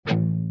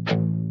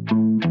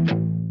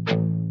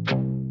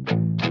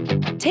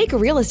Take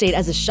real estate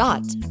as a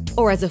shot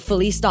or as a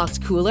fully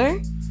stocked cooler?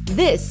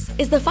 This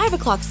is the 5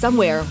 o'clock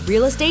somewhere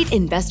Real Estate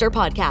Investor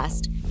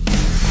Podcast.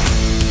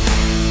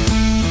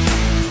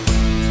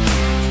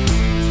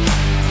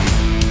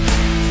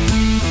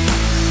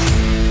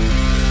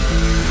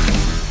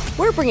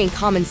 We're bringing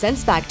common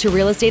sense back to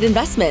real estate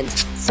investment.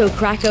 So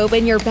crack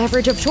open your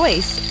beverage of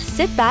choice,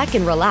 sit back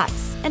and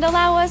relax, and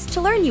allow us to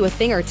learn you a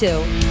thing or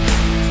two.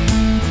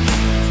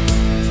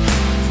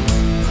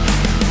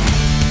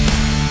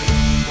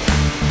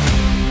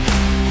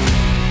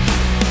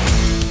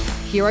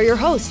 Here are your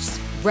hosts,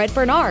 Brett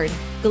Bernard,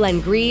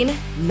 Glenn Green,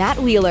 Matt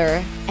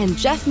Wheeler, and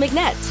Jeff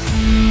McNett.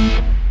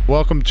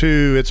 Welcome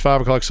to It's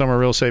 5 O'Clock Summer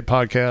Real Estate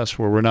Podcast,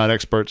 where we're not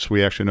experts.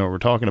 We actually know what we're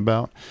talking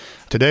about.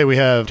 Today we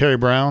have Terry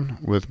Brown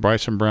with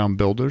Bryson Brown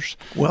Builders.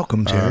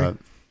 Welcome, Terry.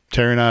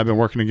 Terry and I have been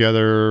working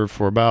together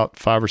for about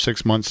 5 or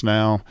 6 months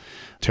now.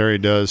 Terry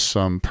does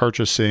some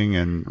purchasing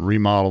and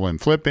remodel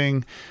and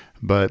flipping.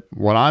 But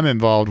what I'm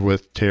involved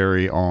with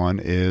Terry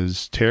on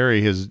is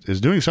Terry is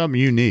doing something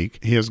unique.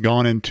 He has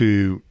gone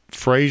into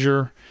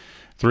Frayser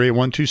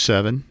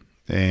 38127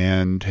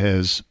 and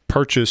has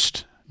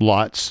purchased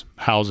lots,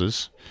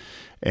 houses,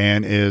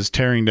 and is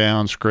tearing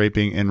down,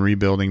 scraping, and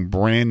rebuilding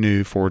brand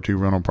new 402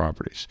 rental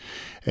properties.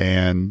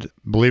 And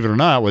believe it or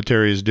not, what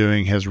Terry is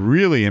doing has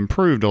really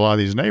improved a lot of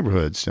these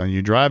neighborhoods. And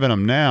you drive in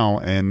them now,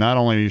 and not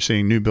only are you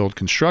seeing new build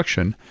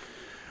construction,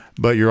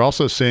 but you're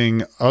also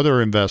seeing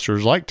other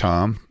investors like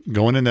Tom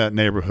going in that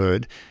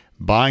neighborhood,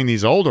 buying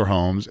these older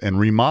homes and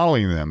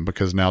remodeling them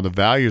because now the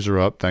values are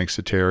up thanks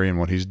to Terry and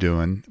what he's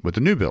doing with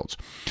the new builds.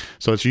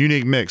 So it's a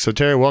unique mix. So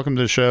Terry, welcome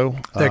to the show.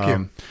 Thank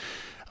you.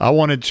 I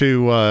wanted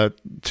to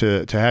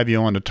have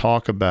you on to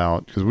talk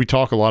about, because we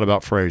talk a lot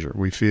about Frayser.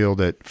 We feel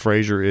that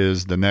Frayser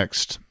is the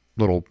next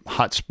little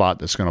hot spot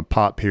that's going to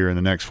pop here in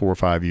the next 4 or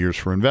 5 years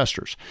for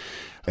investors.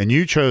 And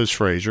you chose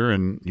Frayser,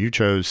 and you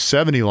chose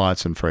 70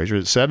 lots in Frayser.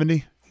 It's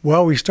 70?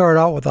 Well, we started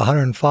out with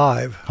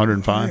 105.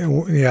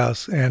 105?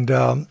 Yes, and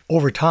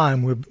over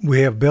time, we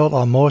have built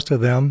on most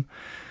of them.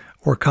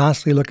 We're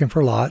constantly looking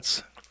for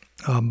lots.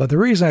 But the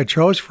reason I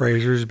chose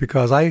Frayser is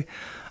because I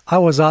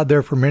was out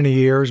there for many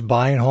years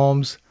buying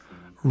homes,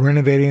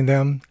 renovating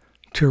them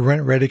to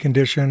rent-ready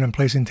condition and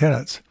placing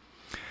tenants.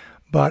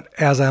 But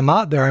as I'm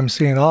out there, I'm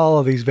seeing all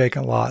of these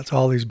vacant lots,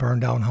 all these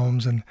burned-down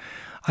homes, and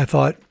I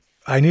thought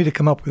I need to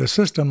come up with a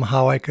system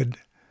how I could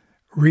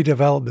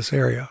redevelop this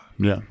area.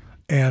 Yeah.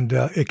 And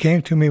it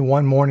came to me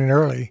one morning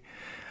early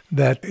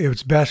that it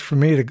was best for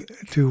me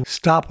to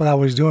stop what I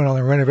was doing on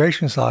the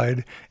renovation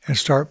side and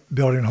start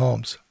building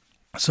homes.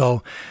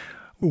 So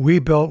we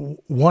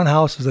built one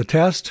house as a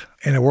test,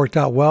 and it worked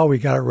out well. We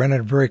got it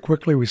rented very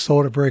quickly. We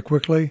sold it very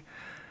quickly.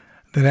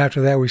 Then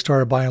after that, we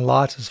started buying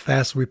lots as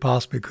fast as we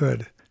possibly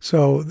could.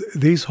 So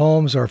these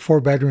homes are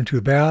 4-bedroom,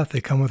 2-bath.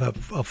 They come with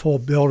a full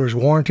builder's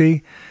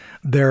warranty.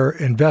 They're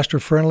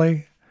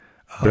investor-friendly.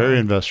 Very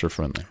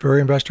investor-friendly.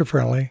 Very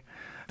investor-friendly.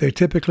 They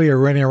typically are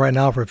renting right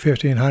now for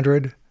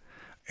 $1,500,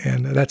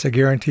 and that's a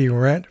guaranteed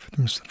rent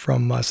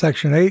from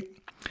Section 8.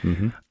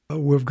 Mm-hmm.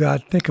 We've got,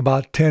 I think,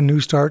 about 10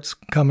 new starts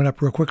coming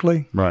up real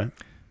quickly. Right.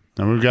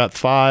 And we've got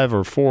 5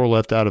 or 4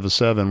 left out of the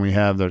 7 we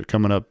have that are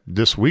coming up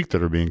this week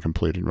that are being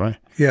completed, right?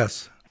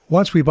 Yes.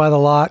 Once we buy the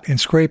lot and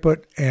scrape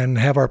it and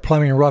have our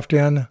plumbing roughed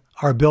in,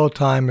 our build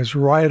time is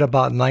right at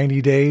about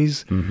 90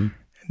 days,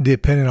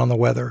 depending on the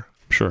weather.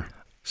 Sure.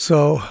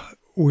 So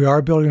we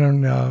are building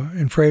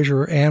in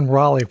Frayser and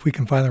Raleigh if we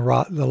can find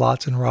the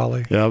lots in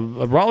Raleigh. Yeah,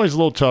 Raleigh's a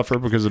little tougher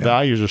because the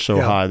values are so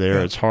high there.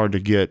 Yeah. It's hard to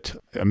get.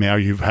 I mean, are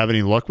you have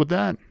any luck with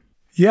that?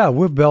 Yeah,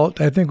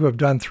 I think we've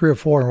done 3 or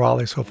 4 in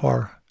Raleigh so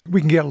far.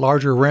 We can get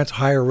larger rents,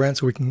 higher rents,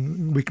 so we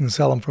can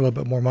sell them for a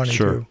little bit more money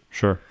too.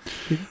 Sure.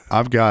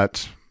 I've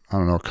got, I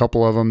don't know, a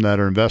couple of them that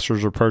are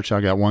investors are purchasing.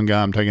 I got one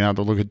guy I'm taking out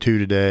to look at 2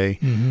 today.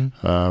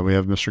 Mm-hmm. We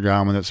have Mr.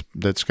 Guyman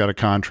that's got a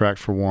contract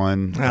for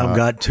 1. I've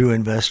got 2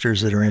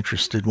 investors that are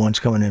interested. One's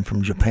coming in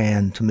from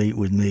Japan to meet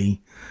with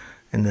me,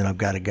 and then I've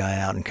got a guy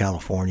out in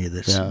California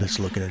that's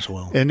looking as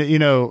well. And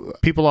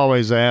people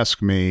always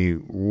ask me,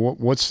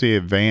 what's the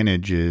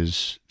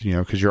advantages?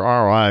 Because your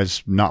ROI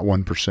is not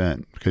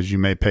 1%, because you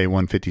may pay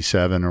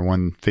 $157 or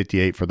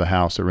 $158 for the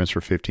house that rents for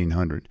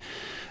 $1,500.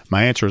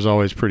 My answer is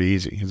always pretty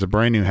easy. It's a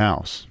brand new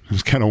house.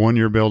 It's got a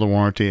 1-year build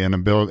warranty and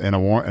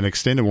an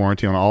extended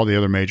warranty on all the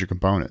other major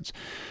components.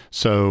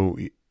 So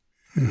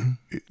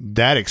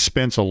that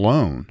expense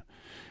alone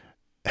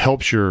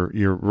helps your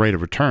rate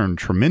of return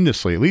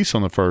tremendously, at least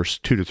on the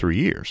first 2 to 3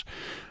 years.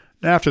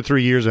 After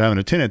 3 years of having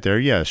a tenant there,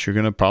 yes, you're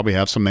going to probably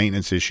have some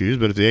maintenance issues.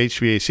 But if the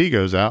HVAC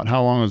goes out,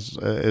 how long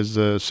is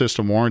the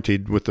system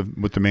warranted with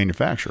the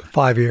manufacturer?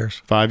 5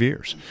 years. 5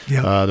 years.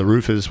 Yeah. The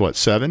roof is what,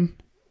 7?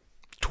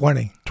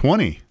 20.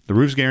 20. The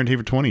roof's guaranteed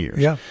for 20 years.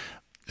 Yeah.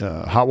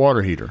 Hot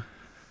water heater.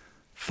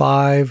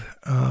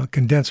 5.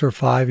 Condenser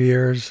 5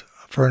 years.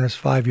 Furnace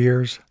 5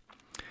 years.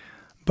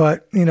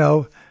 But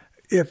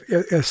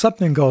if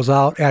something goes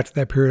out after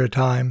that period of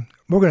time,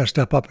 we're going to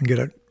step up and get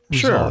it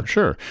resolved.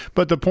 Sure.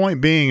 But the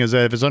point being is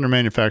that if it's under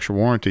manufacturer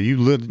warranty, you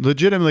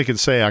legitimately could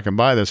say, I can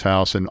buy this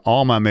house and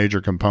all my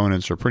major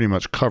components are pretty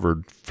much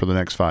covered for the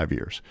next 5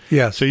 years.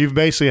 Yes. So you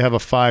basically have a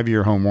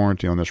 5-year home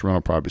warranty on this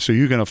rental property. So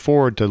you can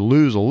afford to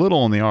lose a little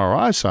on the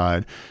ROI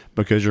side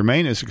because your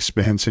maintenance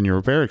expense and your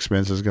repair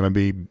expense is going to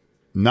be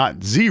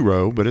not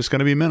zero, but it's going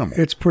to be minimal.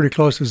 It's pretty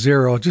close to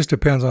zero. It just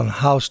depends on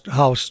how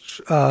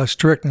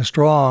strict and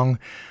strong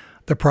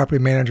the property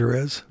manager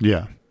is.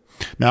 Yeah.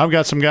 Now, I've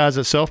got some guys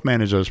that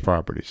self-manage those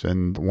properties,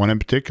 and one in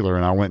particular,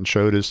 and I went and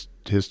showed his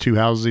 2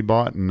 houses he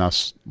bought, and I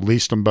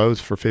leased them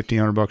both for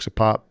 $1,500 a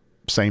pop,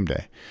 same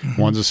day.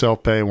 Mm-hmm. One's a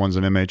self-pay, one's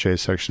an MHA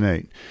Section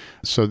 8.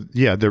 So,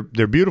 yeah, they're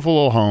beautiful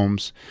little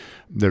homes.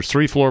 There's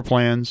 3 floor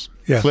plans,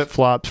 yes.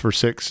 Flip-flops for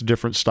 6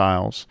 different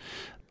styles.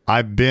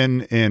 I've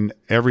been in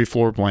every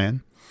floor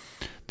plan.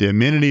 The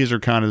amenities are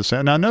kind of the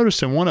same. Now, I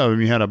noticed in one of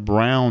them you had a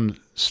brown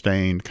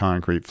stained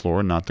concrete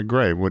floor, not the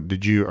gray.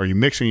 Are you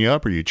mixing it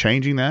up? Are you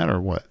changing that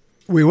or what?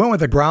 We went with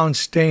the brown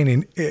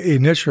stain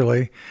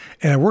initially,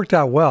 and it worked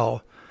out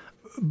well.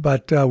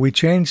 But we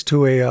changed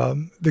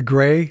to the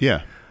gray.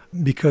 Yeah.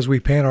 Because we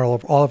paint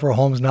all of our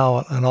homes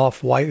now an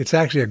off-white. It's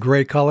actually a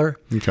gray color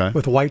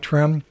with white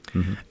trim.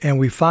 Mm-hmm. And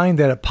we find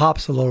that it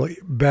pops a little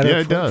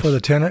better for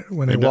the tenant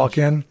when they walk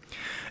in.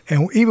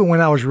 And even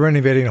when I was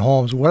renovating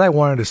homes, what I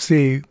wanted to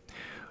see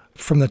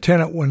from the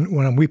tenant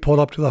when we pulled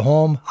up to the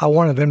home, I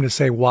wanted them to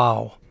say,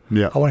 wow.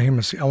 Yeah. I want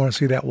to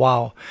see that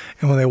wow.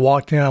 And when they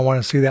walked in, I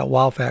want to see that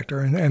wow factor.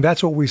 And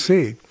that's what we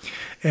see.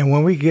 And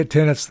when we get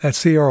tenants that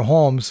see our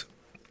homes,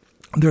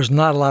 there's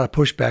not a lot of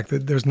pushback.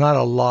 There's not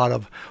a lot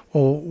of,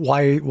 well,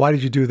 why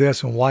did you do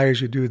this and why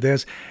did you do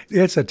this?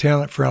 It's a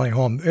tenant-friendly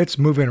home. It's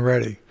move-in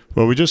ready.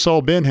 Well, we just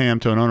sold Benham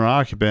to an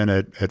owner-occupant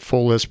at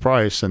full list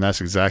price, and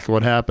that's exactly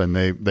what happened.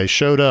 They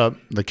showed up.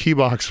 The key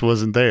box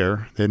wasn't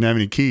there. They didn't have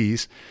any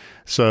keys.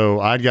 So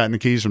I'd gotten the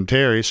keys from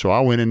Terry, so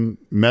I went and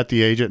met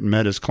the agent and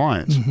met his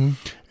clients. Mm-hmm.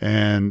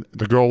 And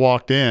the girl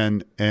walked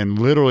in, and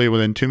literally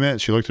within 2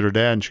 minutes, she looked at her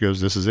dad, and she goes,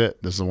 this is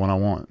it. This is the one I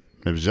want.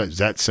 It was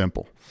that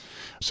simple.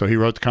 So he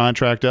wrote the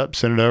contract up,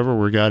 sent it over.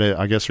 We got it.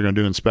 I guess they're going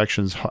to do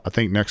inspections, I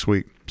think, next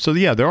week. So,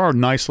 yeah, there are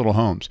nice little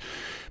homes.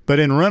 But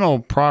in rental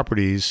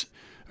properties,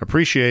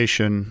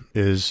 appreciation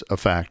is a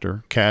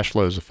factor. Cash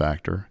flow is a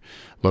factor.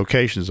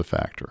 Location is a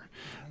factor.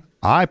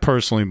 I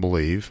personally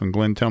believe, and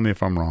Glenn, tell me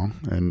if I'm wrong,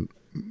 and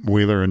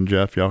Wheeler and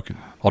Jeff, y'all can.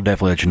 I'll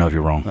definitely let you know if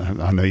you're wrong.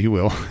 I know you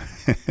will.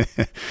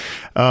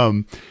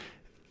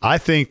 I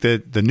think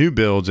that the new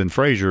builds in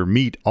Frayser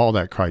meet all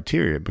that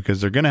criteria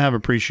because they're going to have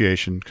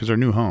appreciation because they're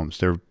new homes.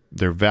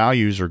 Their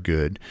values are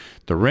good.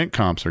 The rent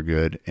comps are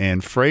good.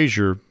 And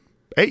Frayser,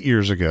 8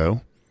 years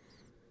ago,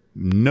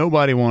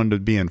 nobody wanted to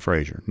be in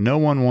Frayser. No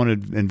one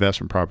wanted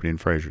investment property in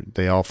Frayser.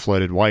 They all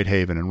flooded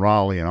Whitehaven and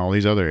Raleigh and all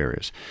these other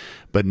areas.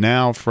 But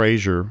now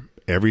Frayser,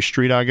 every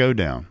street I go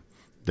down,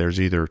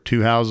 there's either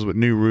 2 houses with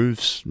new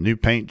roofs, new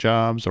paint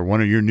jobs, or one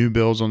of your new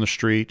builds on the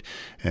street.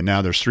 And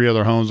now there's 3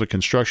 other homes with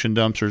construction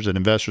dumpsters that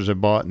investors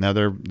have bought. Now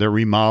they're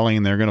remodeling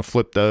and they're going to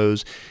flip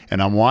those.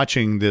 And I'm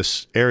watching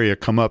this area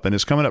come up, and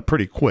it's coming up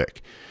pretty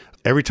quick.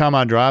 Every time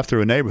I drive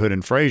through a neighborhood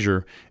in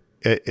Frayser,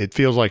 it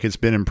feels like it's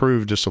been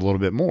improved just a little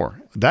bit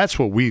more. That's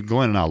what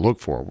Glenn and I look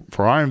for.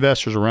 For our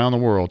investors around the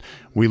world,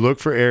 we look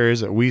for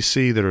areas that we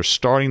see that are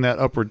starting that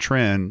upward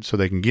trend so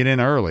they can get in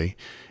early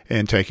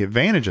and take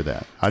advantage of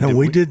that.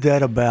 We did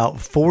that about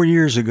 4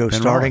 years ago,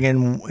 starting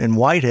in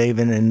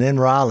Whitehaven and then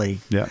Raleigh.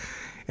 Yeah.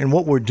 And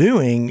what we're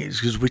doing is,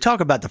 because we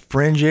talk about the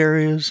fringe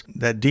areas,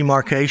 that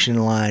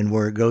demarcation line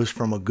where it goes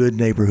from a good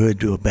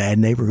neighborhood to a bad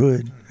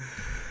neighborhood.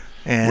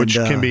 And, which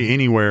can be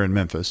anywhere in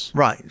Memphis.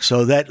 Right.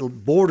 So that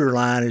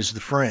borderline is the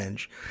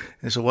fringe.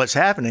 And so what's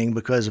happening,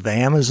 because of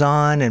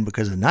Amazon and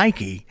because of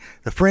Nike,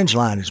 the fringe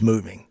line is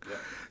moving. Yeah.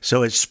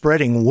 So it's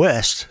spreading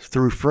west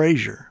through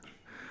Frayser.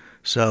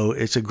 So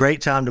it's a great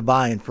time to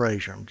buy in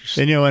Frayser.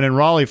 And in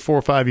Raleigh 4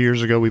 or 5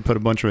 years ago, we put a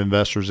bunch of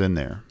investors in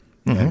there.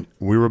 Mm-hmm. And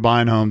we were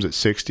buying homes at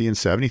 $60,000 and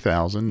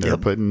 $70,000. They're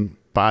putting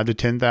 $5,000 to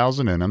 $10,000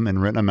 in them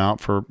and renting them out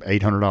for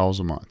 $800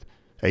 a month,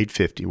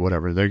 $850,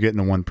 whatever. They're getting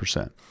a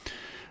 1%.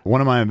 One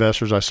of my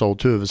investors, I sold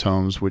 2 of his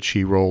homes, which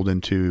he rolled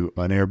into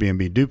an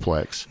Airbnb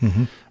duplex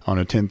on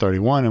a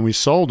 1031, and we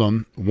sold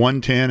them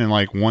 110 and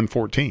like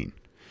 114.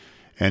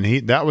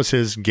 And that was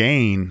his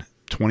gain,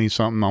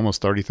 20-something, almost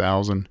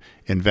 30,000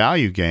 in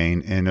value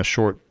gain in a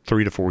short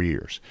 3 to 4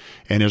 years.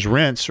 And his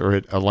rents are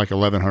at like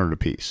 $1,100 a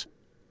piece.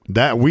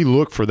 That we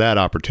look for that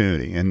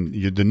opportunity,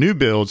 and the new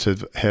builds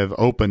have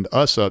opened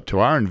us up to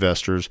our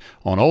investors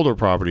on older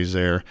properties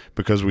there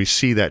because we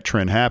see that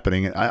trend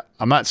happening. And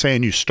I'm not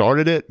saying you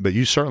started it, but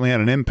you certainly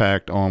had an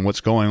impact on what's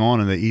going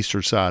on in the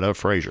eastern side of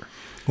Frayser.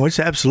 Well, it's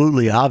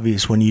absolutely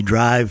obvious when you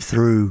drive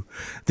through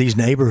these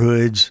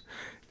neighborhoods,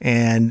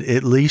 and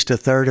at least a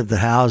third of the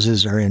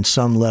houses are in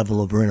some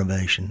level of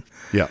renovation.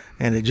 Yeah,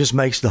 and it just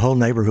makes the whole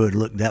neighborhood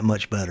look that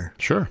much better.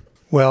 Sure.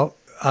 Well,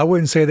 I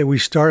wouldn't say that we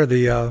started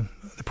the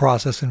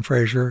process in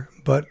Frayser,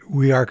 but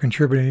we are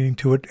contributing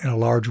to it in a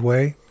large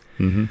way.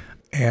 Mm-hmm.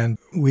 And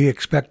we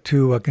expect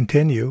to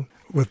continue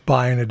with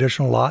buying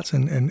additional lots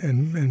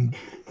and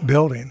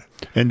building.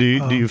 And do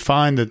you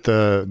find that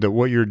that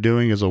what you're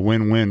doing is a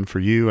win-win for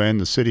you and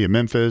the city of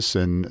Memphis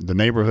and the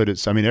neighborhood?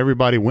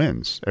 Everybody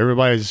wins.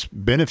 Everybody's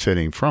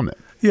benefiting from it.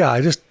 Yeah,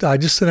 I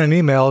just sent an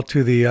email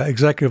to the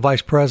executive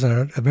vice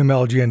president of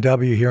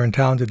MLG&W here in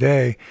town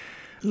today,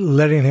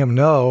 letting him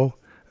know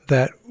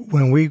that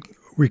when we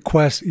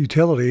request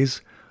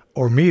utilities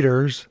or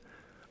meters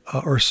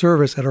or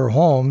service at our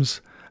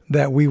homes,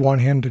 that we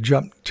want him to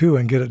jump to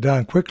and get it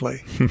done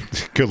quickly.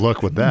 Good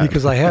luck with that.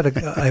 Because I had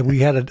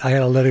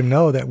to let him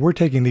know that we're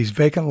taking these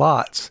vacant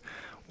lots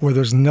where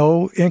there's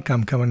no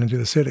income coming into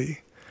the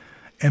city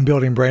and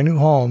building brand new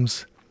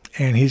homes,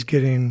 and he's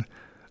getting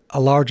a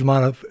large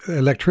amount of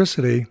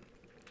electricity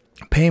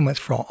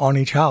payments on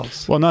each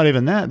house. Well, not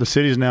even that. The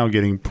city's now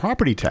getting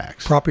property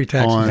tax.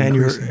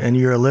 And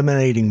you're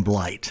eliminating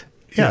blight.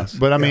 Yes,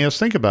 but I mean, let's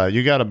think about it.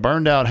 You got a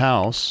burned out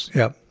house.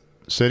 Yep.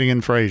 Sitting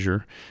in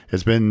Frayser.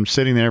 It's been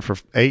sitting there for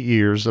 8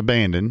 years,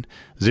 abandoned,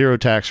 zero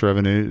tax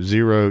revenue,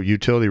 zero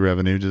utility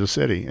revenue to the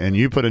city. And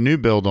you put a new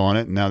build on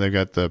it, and now they've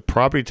got the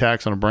property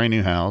tax on a brand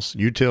new house,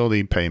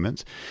 utility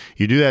payments.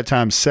 You do that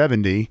times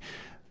 70.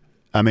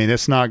 I mean,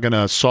 it's not going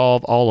to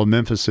solve all of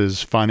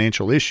Memphis's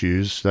financial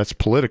issues. That's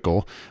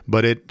political,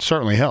 but it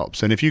certainly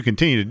helps. And if you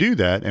continue to do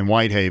that in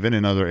Whitehaven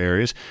and other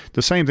areas,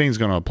 the same thing's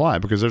going to apply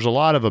because there's a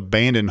lot of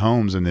abandoned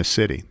homes in this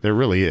city. There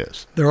really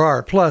is. There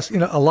are. Plus,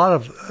 a lot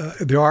of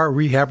there are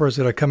rehabbers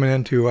that are coming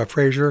into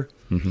Frayser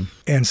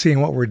and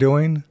seeing what we're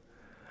doing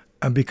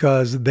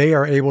because they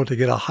are able to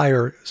get a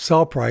higher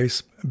sell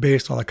price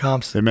based on the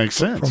comps. It makes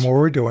sense. From what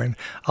we're doing.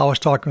 I was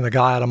talking with a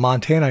guy out of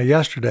Montana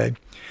yesterday.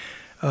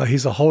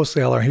 He's a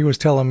wholesaler. He was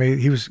telling me,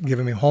 he was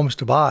giving me homes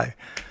to buy.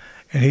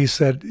 And he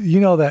said, you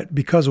know that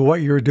because of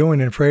what you're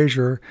doing in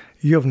Frayser,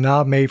 you have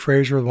now made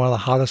Frayser one of the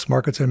hottest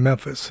markets in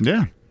Memphis.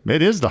 Yeah,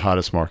 it is the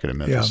hottest market in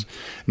Memphis. Yeah.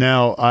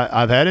 Now,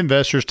 I've had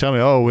investors tell me,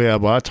 oh, yeah,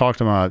 well, I talked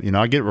to them,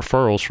 I get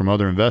referrals from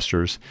other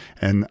investors,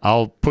 and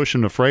I'll push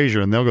them to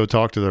Frayser, and they'll go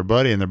talk to their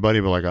buddy, and their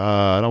buddy will be like,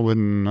 I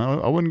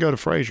wouldn't go to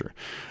Frayser.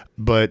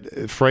 But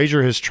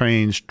Frayser has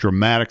changed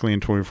dramatically in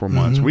 24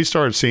 months. We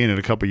started seeing it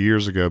a couple of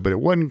years ago, but it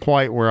wasn't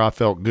quite where I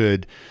felt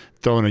good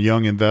throwing a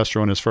young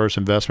investor on his first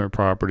investment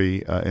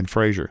property in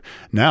Frayser.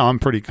 Now I'm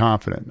pretty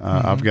confident.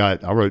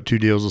 I wrote 2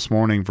 deals this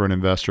morning for an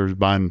investor who's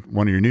buying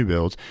one of your new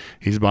builds.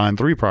 He's buying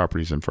 3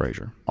 properties in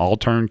Frayser, all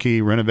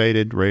turnkey,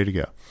 renovated, ready to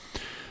go.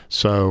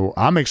 So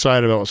I'm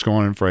excited about what's going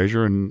on in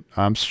Frayser, and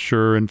I'm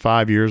sure in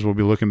 5 years we'll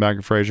be looking back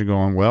at Frayser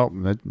going, well,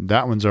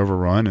 that one's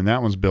overrun and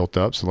that one's built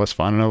up, so let's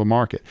find another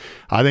market.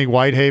 I think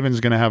Whitehaven's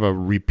going to have a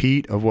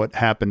repeat of what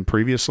happened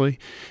previously,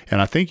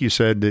 and I think you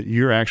said that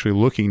you're actually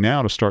looking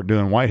now to start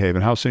doing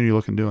Whitehaven. How soon are you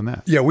looking at doing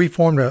that? Yeah, we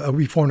formed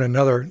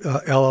another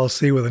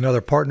LLC with another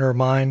partner of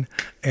mine,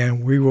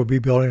 and we will be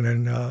building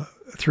in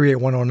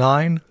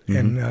 38109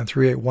 and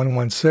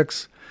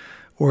 38116.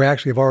 We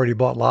actually have already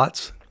bought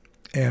lots.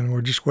 And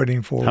we're just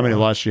waiting for... How many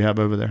lots do you have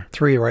over there?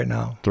 3 right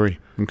now. 3.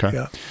 Okay.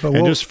 Yeah.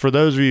 And just for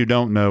those of you who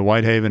don't know,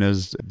 Whitehaven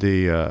is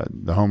the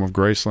home of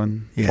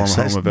Graceland, yes,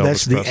 former home of Elvis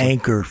that's the Presley.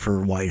 Anchor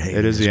for Whitehaven.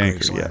 It is the anchor,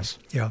 Graceland. yes.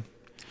 Yeah.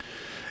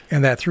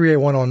 And that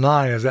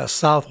 38109 is that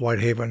South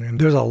Whitehaven, and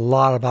there's a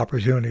lot of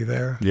opportunity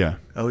there. Yeah.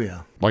 Oh,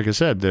 yeah. Like I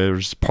said,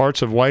 there's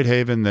parts of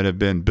Whitehaven that have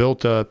been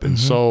built up and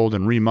sold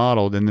and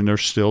remodeled, and then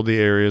there's still the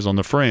areas on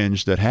the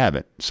fringe that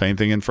haven't. Same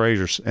thing in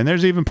Frayser. And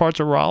there's even parts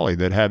of Raleigh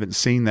that haven't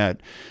seen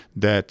that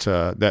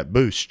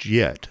boost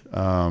yet.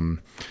 Well,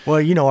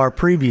 our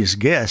previous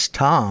guest,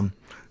 Tom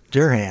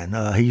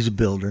Durhan, he's a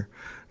builder,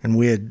 and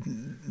we had,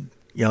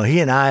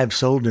 he and I have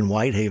sold in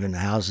Whitehaven the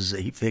houses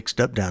that he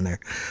fixed up down there,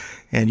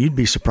 and you'd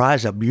be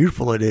surprised how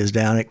beautiful it is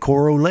down at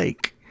Coro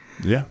Lake.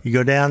 Yeah. You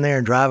go down there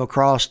and drive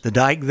across the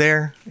dike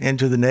there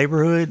into the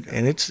neighborhood,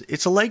 and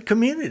it's a lake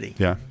community.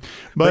 Yeah.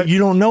 But you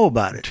don't know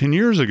about it. 10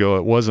 years ago,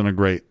 it wasn't a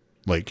great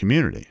lake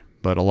community,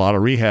 but a lot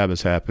of rehab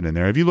has happened in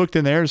there. Have you looked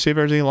in there to see if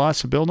there's any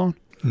lots to build on?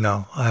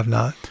 No, I have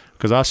not.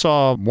 Because I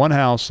saw one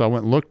house I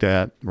went and looked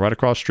at right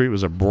across the street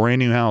was a brand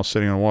new house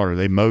sitting on the water.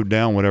 They mowed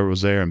down whatever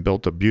was there and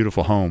built a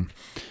beautiful home.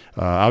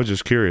 I was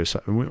just curious.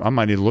 I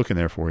might need to look in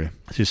there for you,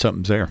 see if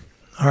something's there.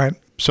 All right.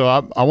 So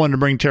I wanted to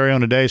bring Terry on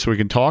today so we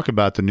can talk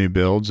about the new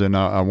builds, and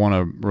I want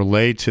to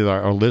relay to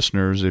our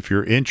listeners, if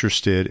you're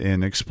interested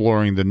in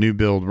exploring the new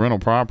build rental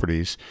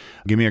properties,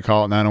 give me a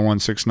call at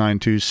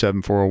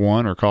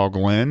 901-692-7401 or call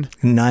Glenn.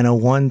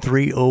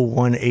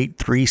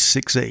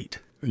 901-301-8368.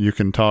 You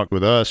can talk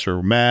with us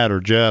or Matt or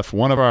Jeff.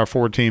 One of our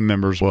 4 team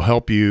members will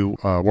help you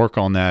work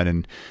on that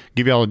and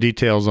give you all the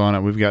details on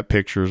it. We've got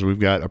pictures. We've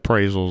got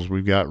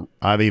appraisals.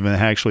 I've even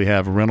actually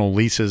have rental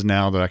leases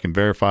now that I can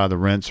verify the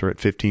rents are at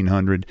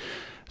 $1,500.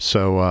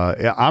 So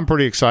I'm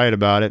pretty excited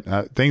about it.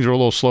 Things are a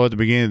little slow at the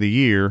beginning of the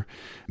year,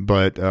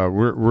 but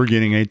we're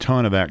getting a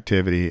ton of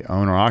activity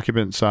on our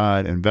occupant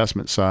side,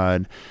 investment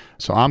side.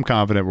 So I'm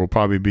confident we'll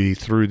probably be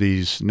through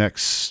these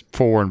next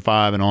 4 and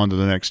 5 and on to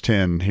the next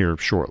 10 here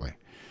shortly.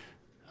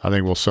 I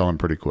think we'll sell them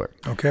pretty quick.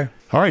 Okay.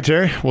 All right,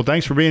 Terry. Well,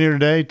 thanks for being here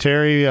today.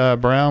 Terry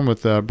Brown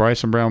with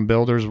Bryson Brown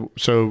Builders.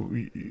 So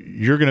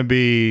you're going to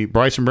be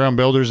Bryson Brown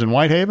Builders in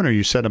Whitehaven, or are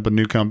you setting up a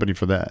new company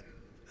for that?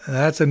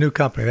 That's a new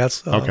company.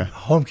 That's Okay.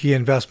 Home Key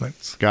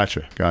Investments.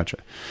 Gotcha.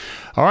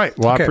 All right.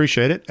 Well, Okay. I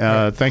appreciate it.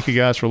 Thank you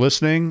guys for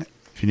listening.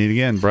 If you need,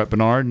 again, Brett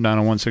Bernard,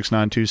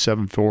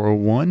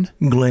 901-692-7401.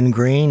 Glenn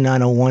Green,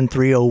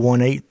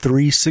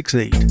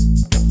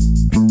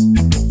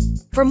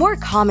 901-301-8368. For more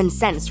common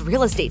sense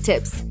real estate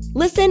tips,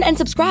 listen and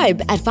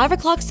subscribe at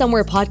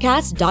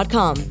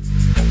 5o'clocksomewherepodcast.com.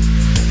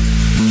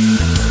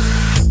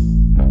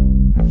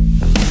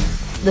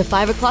 The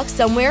 5 O'Clock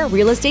Somewhere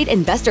Real Estate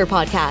Investor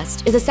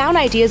Podcast is a Sound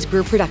Ideas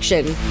Group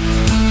production.